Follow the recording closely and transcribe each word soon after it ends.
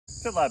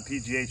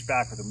FitLabPGH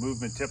back with a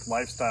movement tip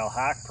lifestyle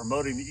hack,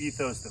 promoting the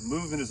ethos that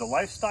movement is a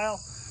lifestyle,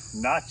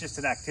 not just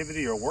an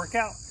activity or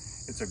workout.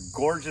 It's a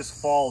gorgeous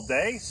fall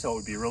day, so it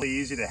would be really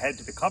easy to head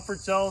to the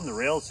comfort zone, the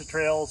rails to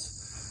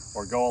trails,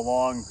 or go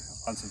along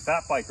on some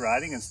fat bike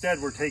riding.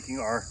 Instead, we're taking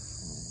our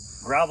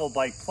gravel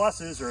bike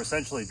pluses, or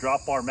essentially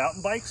drop bar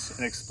mountain bikes,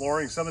 and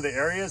exploring some of the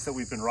areas that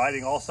we've been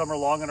riding all summer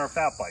long on our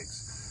fat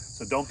bikes.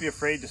 So don't be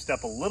afraid to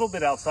step a little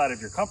bit outside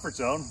of your comfort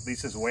zone.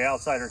 Lisa's way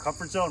outside her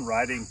comfort zone,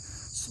 riding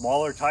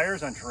smaller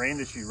tires on terrain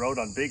that she rode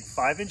on big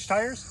 5-inch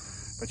tires,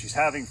 but she's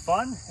having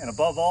fun, and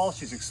above all,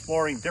 she's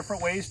exploring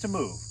different ways to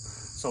move.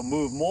 So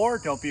move more,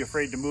 don't be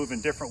afraid to move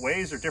in different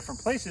ways or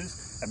different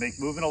places, and make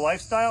movement a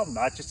lifestyle,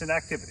 not just an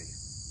activity.